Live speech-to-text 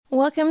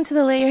Welcome to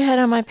the Lay Your Head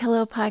on My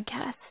Pillow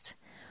podcast,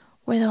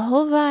 where the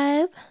whole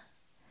vibe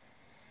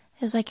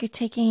is like you're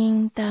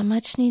taking that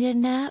much needed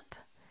nap,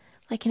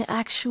 like an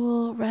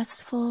actual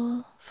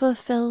restful,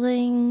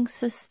 fulfilling,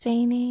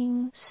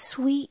 sustaining,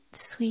 sweet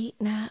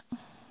nap.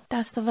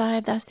 That's the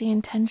vibe, that's the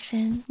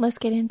intention. Let's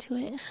get into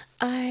it.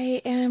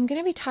 I am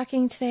going to be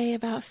talking today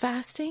about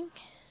fasting.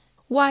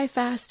 Why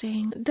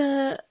fasting?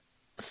 The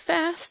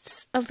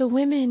fasts of the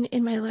women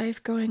in my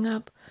life growing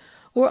up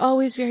were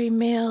always very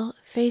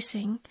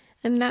male-facing.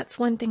 And that's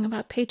one thing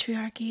about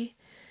patriarchy.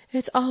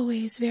 It's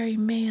always very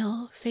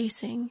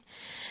male-facing.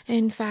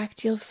 In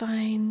fact, you'll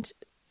find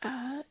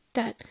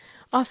that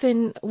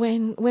often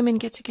when women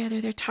get together,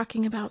 they're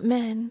talking about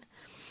men.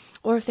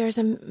 Or if there's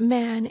a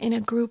man in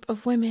a group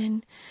of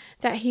women,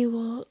 that he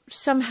will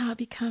somehow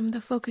become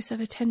the focus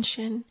of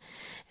attention.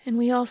 And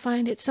we all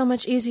find it so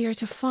much easier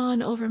to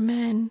fawn over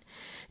men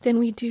than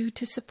we do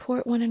to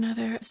support one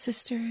another,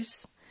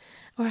 sisters,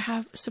 or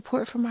have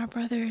support from our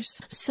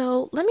brothers.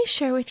 So let me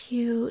share with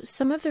you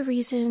some of the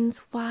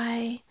reasons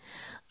why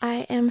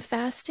I am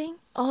fasting.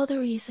 All the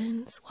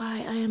reasons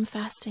why I am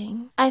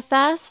fasting. I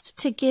fast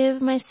to give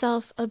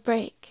myself a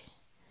break,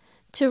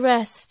 to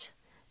rest,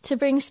 to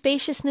bring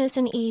spaciousness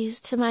and ease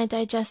to my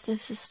digestive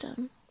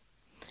system.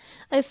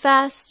 I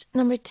fast,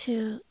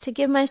 2, to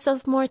give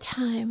myself more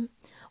time,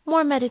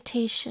 more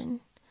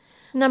meditation.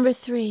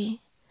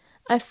 3,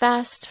 I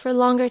fast for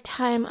longer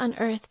time on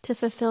earth to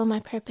fulfill my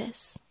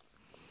purpose.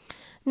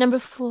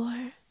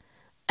 4,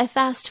 I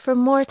fast for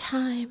more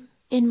time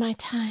in my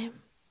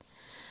time.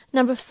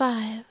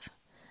 5,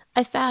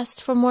 I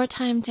fast for more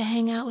time to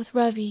hang out with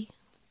Ravi.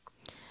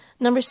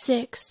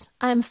 6,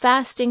 I am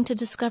fasting to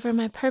discover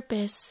my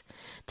purpose,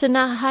 to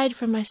not hide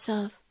from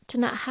myself, to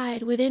not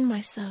hide within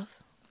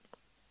myself.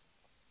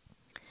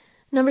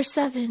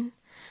 7,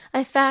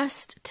 I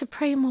fast to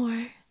pray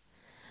more.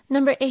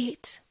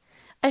 8,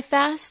 I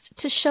fast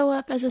to show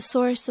up as a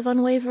source of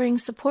unwavering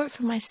support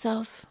for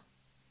myself.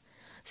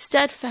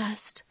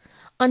 Steadfast,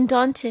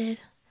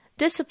 undaunted,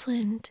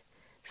 disciplined,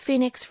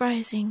 phoenix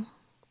rising.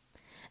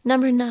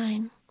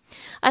 9,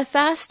 I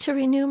fast to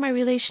renew my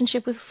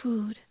relationship with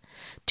food,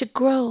 to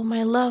grow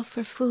my love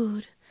for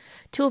food,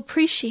 to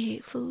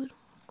appreciate food.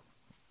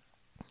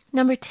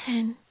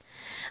 10,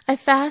 I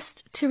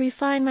fast to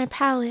refine my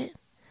palate,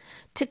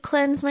 to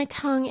cleanse my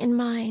tongue and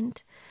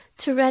mind,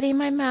 to ready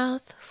my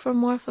mouth for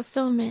more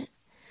fulfillment,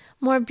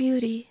 more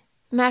beauty,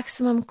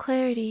 maximum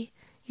clarity,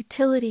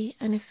 utility,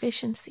 and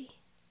efficiency.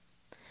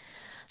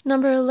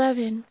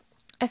 11,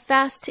 I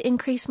fast to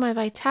increase my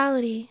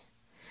vitality,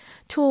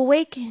 to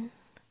awaken,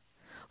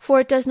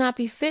 for it does not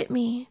befit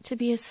me to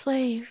be a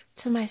slave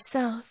to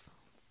myself.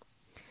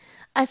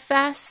 I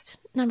fast,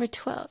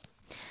 12,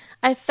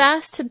 I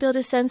fast to build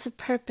a sense of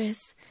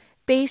purpose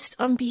based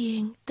on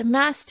being the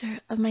master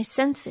of my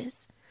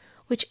senses,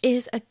 which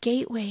is a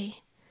gateway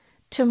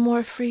to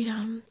more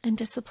freedom and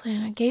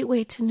discipline, a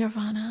gateway to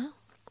nirvana.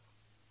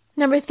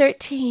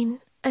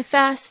 13, I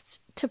fast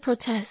to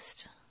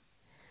protest.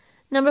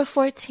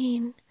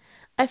 14,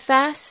 I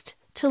fast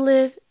to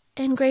live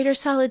in greater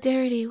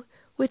solidarity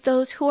with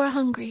those who are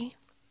hungry.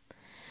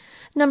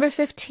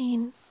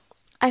 15,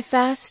 I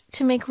fast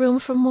to make room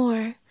for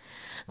more.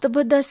 The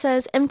Buddha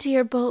says, empty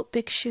your boat,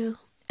 bhikshu,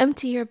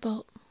 empty your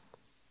boat.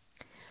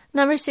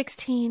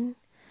 16,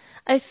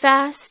 I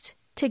fast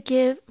to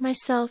give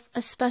myself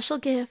a special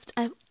gift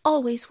I've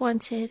always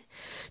wanted,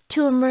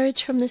 to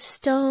emerge from the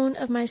stone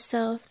of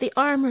myself, the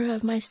armor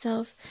of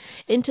myself,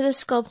 into the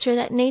sculpture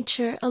that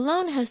nature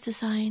alone has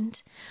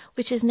designed,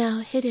 which is now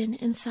hidden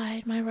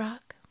inside my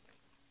rock.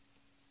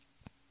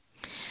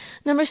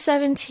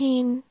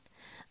 17,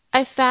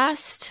 I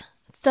fast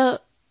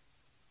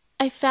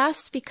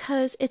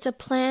because it's a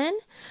plan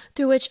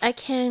through which I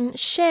can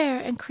share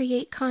and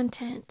create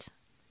content.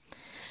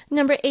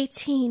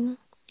 18,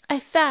 I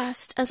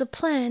fast as a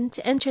plan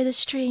to enter the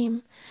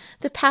stream,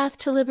 the path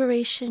to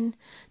liberation,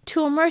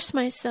 to immerse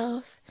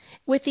myself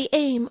with the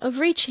aim of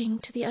reaching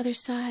to the other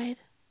side,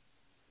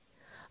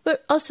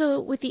 but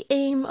also with the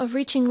aim of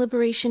reaching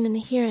liberation in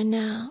the here and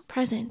now,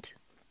 present.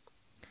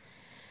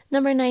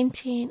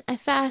 19, I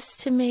fast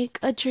to make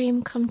a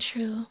dream come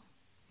true.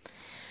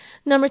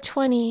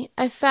 20,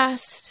 I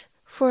fast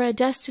for a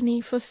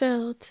destiny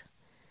fulfilled.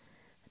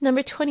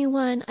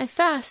 21, I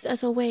fast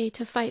as a way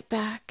to fight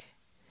back.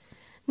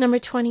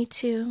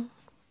 22,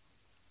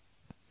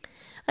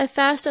 I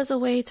fast as a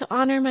way to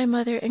honor my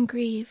mother and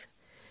grieve,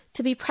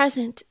 to be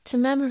present to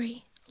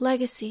memory,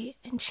 legacy,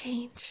 and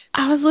change.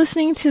 I was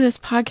listening to this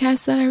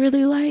podcast that I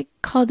really like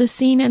called The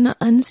Seen and the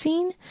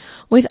Unseen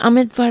with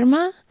Amit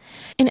Varma.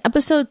 In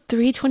episode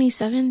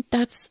 327,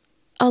 that's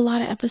a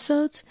lot of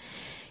episodes,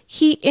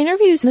 he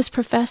interviews this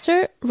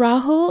professor,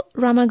 Rahul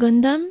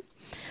Ramagundam,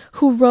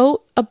 who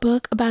wrote a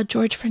book about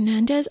George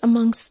Fernandez,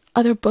 amongst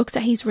other books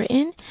that he's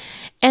written.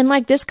 And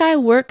this guy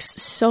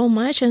works so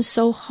much and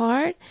so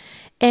hard,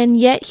 and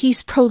yet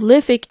he's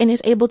prolific and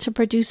is able to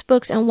produce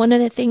books. And one of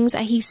the things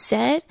that he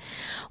said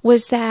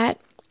was that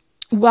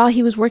while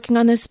he was working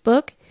on this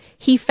book,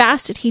 he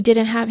fasted. He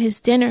didn't have his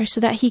dinner so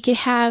that he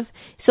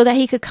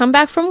could come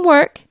back from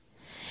work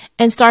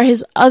and start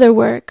his other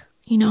work,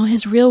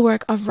 his real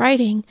work of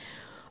writing,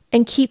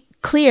 and keep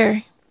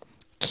clear,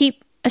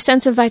 keep a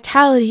sense of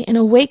vitality and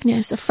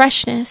awakeness, a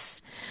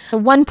freshness, a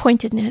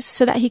one-pointedness,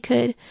 so that he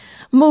could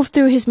move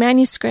through his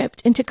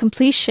manuscript into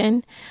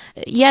completion.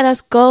 Yeah,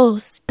 that's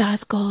goals.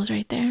 That's goals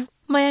right there.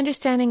 My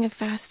understanding of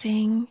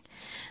fasting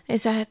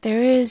is that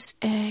there is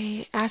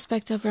a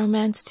aspect of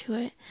romance to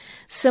it,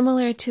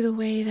 similar to the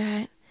way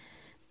that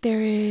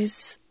there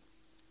is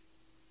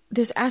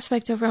this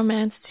aspect of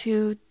romance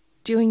to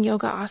doing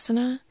yoga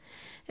asana,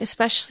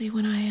 especially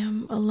when I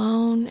am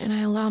alone and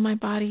I allow my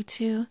body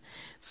to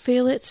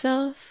feel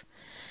itself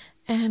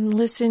and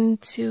listen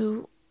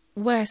to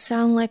what I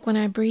sound like when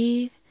I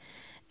breathe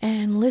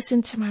and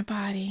listen to my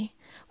body,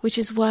 which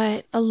is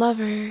what a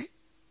lover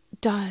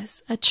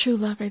does, a true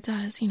lover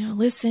does,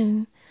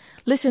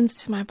 listens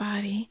to my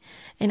body.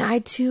 And I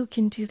too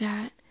can do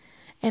that.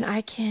 And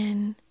I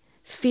can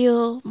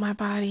feel my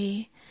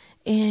body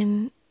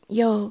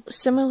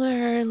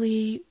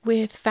similarly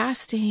with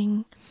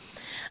fasting,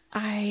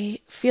 I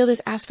feel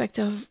this aspect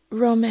of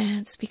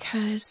romance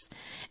because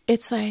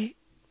it's like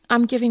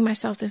I'm giving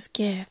myself this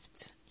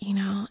gift,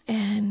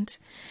 and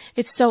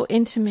it's so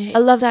intimate. I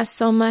love that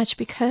so much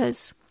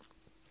because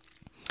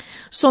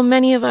so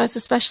many of us,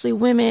 especially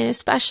women,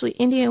 especially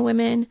Indian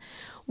women,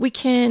 we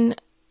can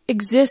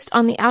exist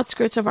on the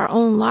outskirts of our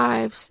own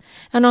lives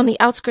and on the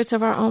outskirts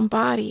of our own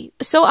body.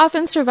 So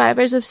often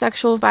survivors of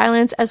sexual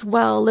violence as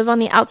well live on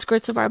the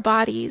outskirts of our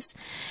bodies.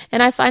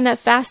 And I find that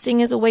fasting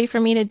is a way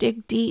for me to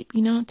dig deep,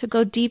 to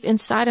go deep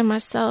inside of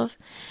myself.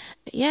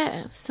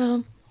 Yeah,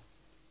 so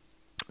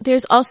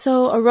there's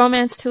also a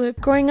romance to it.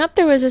 Growing up,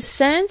 there was a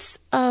sense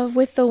of,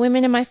 with the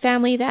women in my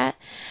family, that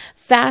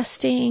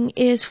fasting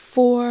is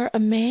for a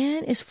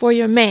man, is for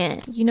your man.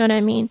 You know what I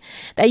mean?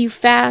 That you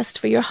fast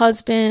for your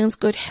husband's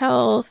good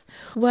health,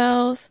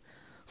 wealth,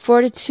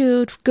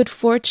 fortitude, good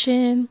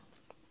fortune.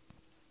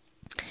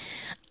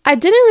 I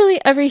didn't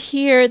really ever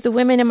hear the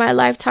women in my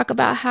life talk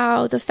about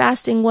how the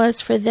fasting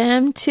was for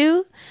them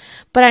too,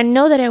 but I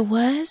know that it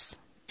was.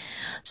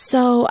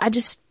 So I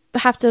just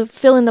have to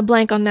fill in the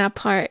blank on that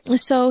part.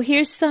 So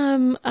here's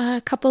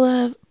a couple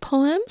of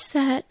poems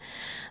that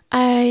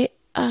I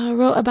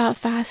wrote about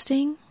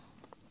fasting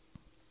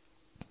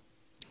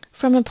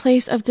from a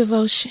place of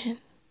devotion.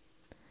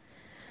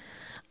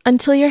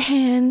 Until your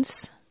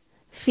hands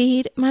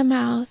feed my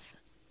mouth,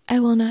 I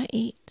will not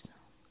eat.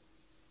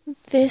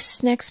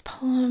 This next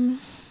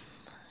poem.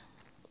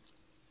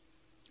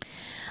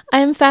 I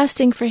am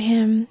fasting for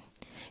him.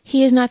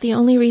 He is not the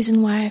only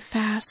reason why I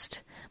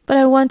fast, but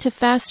I want to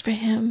fast for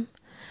him.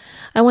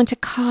 I want to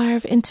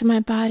carve into my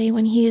body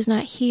when he is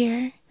not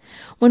here,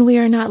 when we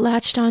are not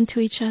latched onto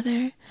each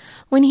other,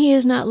 when he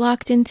is not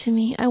locked into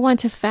me. I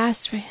want to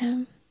fast for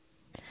him.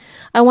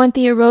 I want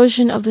the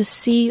erosion of the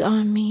sea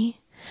on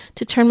me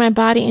to turn my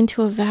body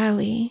into a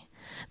valley,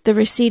 the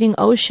receding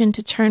ocean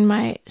to turn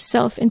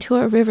myself into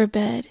a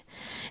riverbed,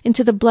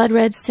 into the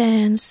blood-red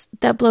sands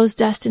that blows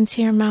dust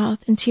into your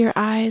mouth, into your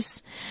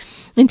eyes,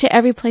 into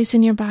every place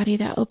in your body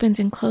that opens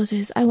and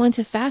closes. I want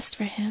to fast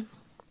for him.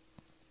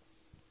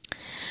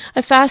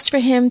 I fast for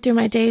him through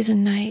my days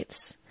and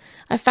nights.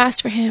 I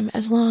fast for him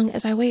as long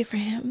as I wait for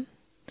him.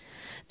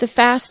 The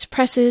fast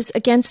presses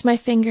against my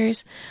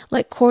fingers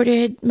like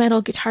corded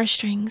metal guitar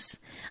strings.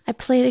 I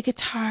play the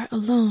guitar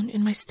alone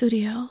in my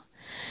studio.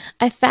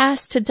 I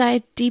fast to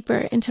dive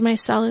deeper into my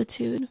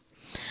solitude.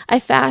 I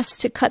fast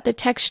to cut the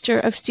texture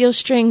of steel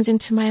strings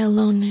into my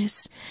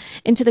aloneness,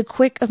 into the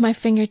quick of my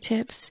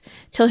fingertips,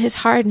 till his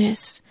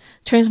hardness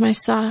turns my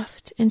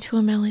soft into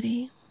a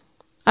melody.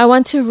 I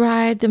want to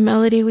ride the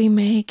melody we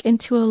make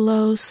into a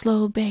low,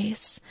 slow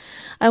bass.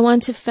 I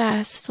want to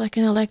fast like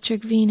an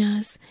electric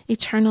vina's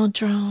eternal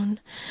drone.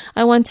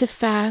 I want to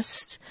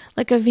fast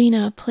like a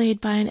vina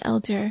played by an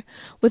elder,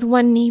 with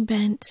one knee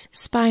bent,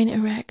 spine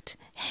erect,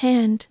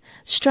 hand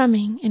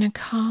strumming in a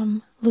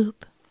calm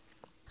loop.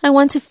 I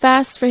want to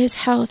fast for his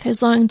health,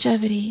 his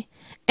longevity,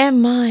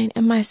 and mine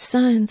and my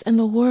son's and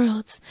the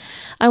world's.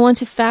 I want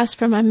to fast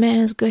for my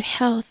man's good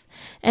health,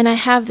 and I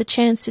have the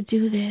chance to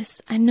do this.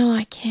 I know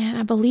I can.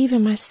 I believe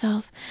in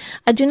myself.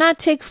 I do not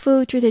take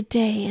food through the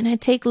day, and I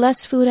take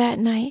less food at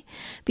night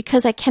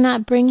because I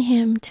cannot bring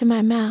him to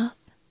my mouth.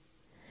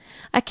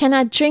 I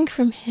cannot drink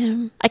from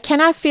him. I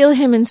cannot feel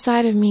him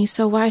inside of me,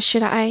 so why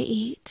should I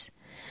eat?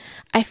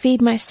 I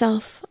feed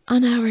myself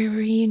on our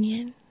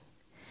reunion.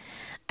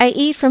 I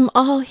eat from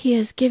all he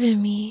has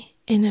given me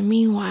in the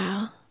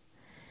meanwhile.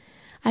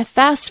 I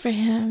fast for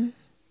him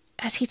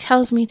as he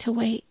tells me to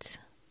wait.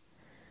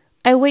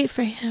 I wait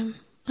for him.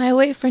 I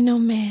wait for no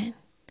man,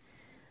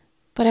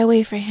 but I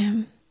wait for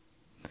him.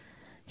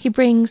 He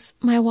brings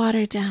my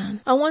water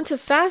down. I want to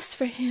fast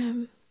for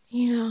him,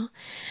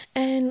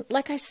 And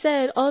like I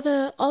said, all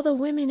the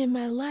women in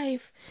my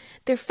life,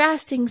 their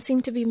fasting seem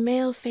to be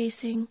male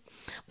facing,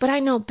 but I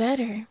know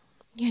better.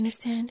 You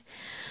understand?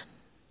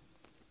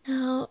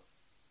 Now,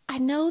 I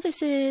know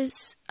this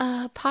is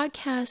a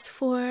podcast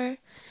for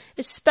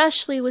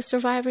especially with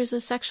survivors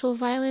of sexual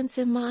violence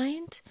in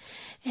mind.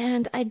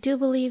 And I do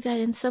believe that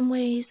in some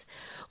ways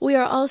we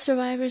are all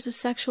survivors of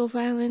sexual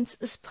violence,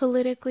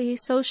 politically,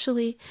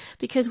 socially,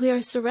 because we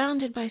are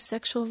surrounded by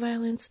sexual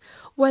violence.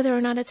 Whether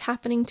or not it's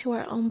happening to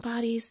our own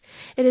bodies,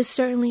 it is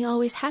certainly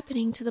always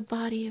happening to the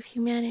body of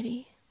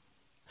humanity.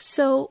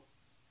 So,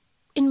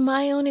 in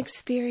my own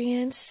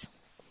experience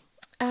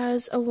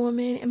as a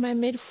woman in my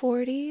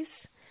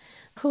mid-40s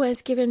who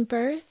has given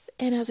birth,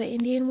 and as an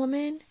Indian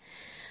woman,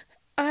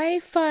 I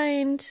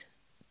find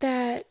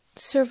that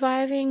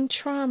surviving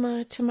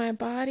trauma to my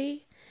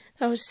body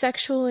that was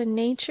sexual in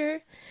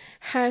nature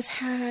has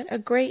had a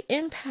great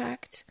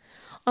impact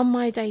on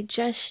my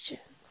digestion.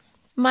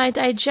 My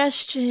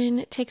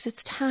digestion takes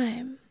its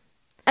time.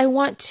 I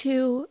want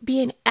to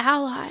be an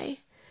ally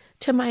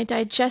to my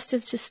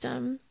digestive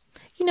system.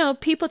 You know,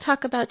 people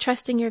talk about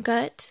trusting your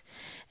gut,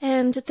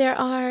 and there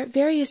are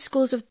various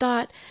schools of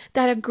thought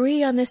that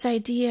agree on this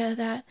idea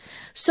that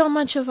so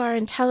much of our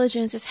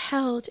intelligence is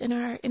held in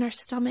our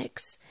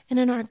stomachs and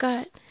in our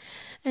gut.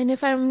 And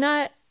if I'm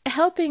not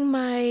helping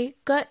my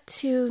gut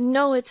to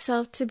know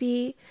itself to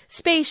be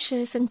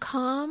spacious and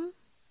calm,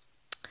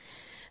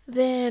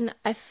 then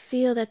I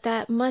feel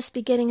that must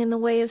be getting in the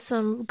way of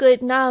some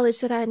good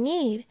knowledge that I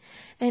need,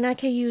 and I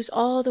can use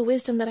all the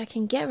wisdom that I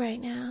can get right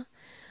now.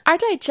 Our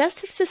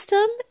digestive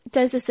system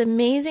does this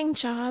amazing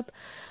job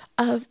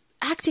of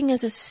acting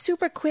as a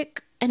super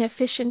quick and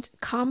efficient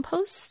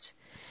compost.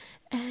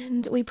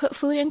 And we put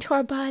food into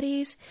our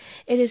bodies.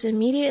 It is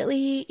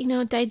immediately,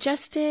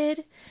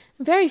 digested.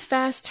 Very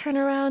fast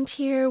turnaround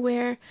here,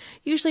 where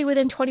usually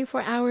within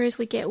 24 hours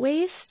we get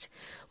waste,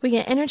 we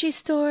get energy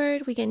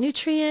stored, we get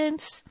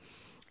nutrients.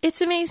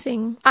 It's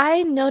amazing.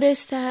 I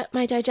noticed that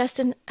my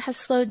digestion has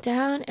slowed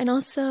down, and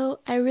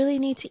also I really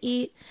need to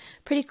eat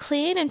pretty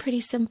clean and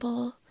pretty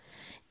simple.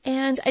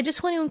 And I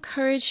just want to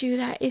encourage you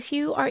that if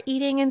you are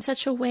eating in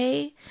such a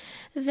way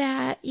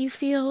that you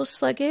feel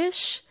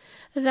sluggish,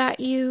 that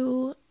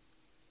you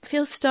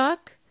feel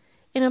stuck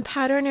in a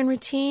pattern and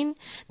routine,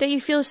 that you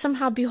feel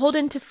somehow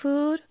beholden to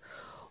food,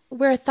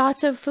 where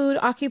thoughts of food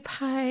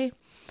occupy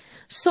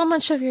so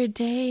much of your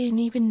day and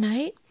even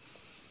night,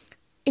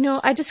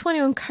 I just want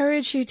to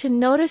encourage you to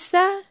notice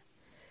that,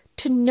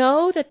 to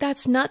know that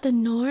that's not the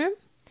norm,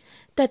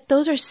 that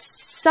those are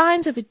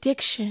signs of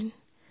addiction.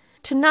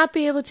 To not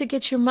be able to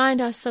get your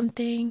mind off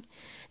something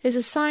is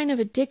a sign of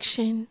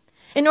addiction.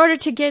 In order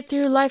to get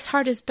through life's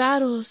hardest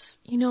battles,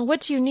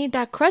 what do you need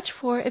that crutch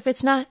for if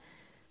it's not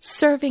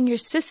serving your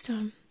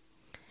system?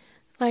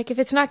 Like if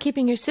it's not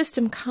keeping your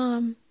system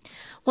calm.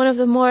 One of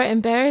the more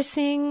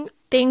embarrassing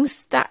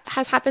things that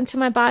has happened to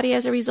my body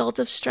as a result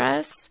of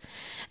stress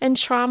and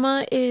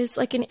trauma is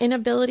like an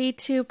inability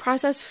to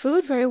process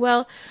food very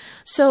well.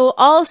 So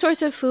all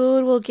sorts of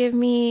food will give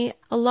me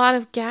a lot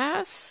of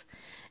gas.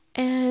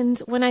 And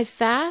when I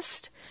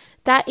fast,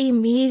 that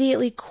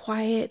immediately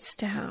quiets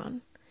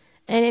down.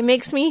 And it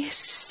makes me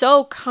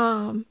so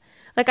calm.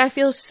 Like I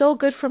feel so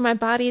good for my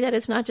body that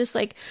it's not just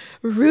like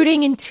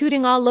rooting and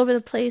tooting all over the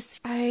place.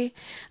 I'm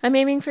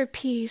aiming for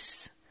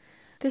peace.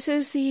 This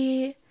is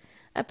the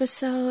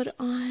episode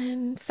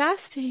on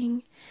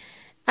fasting.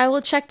 I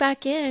will check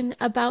back in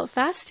about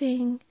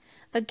fasting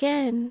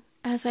again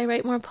as I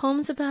write more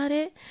poems about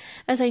it,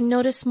 as I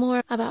notice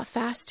more about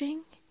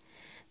fasting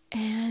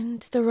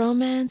and the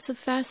romance of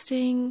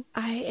fasting.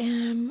 I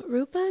am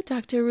Rupa,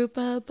 Dr.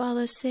 Rupa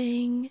Bala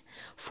Singh,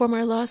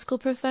 former law school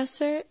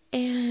professor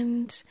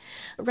and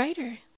writer.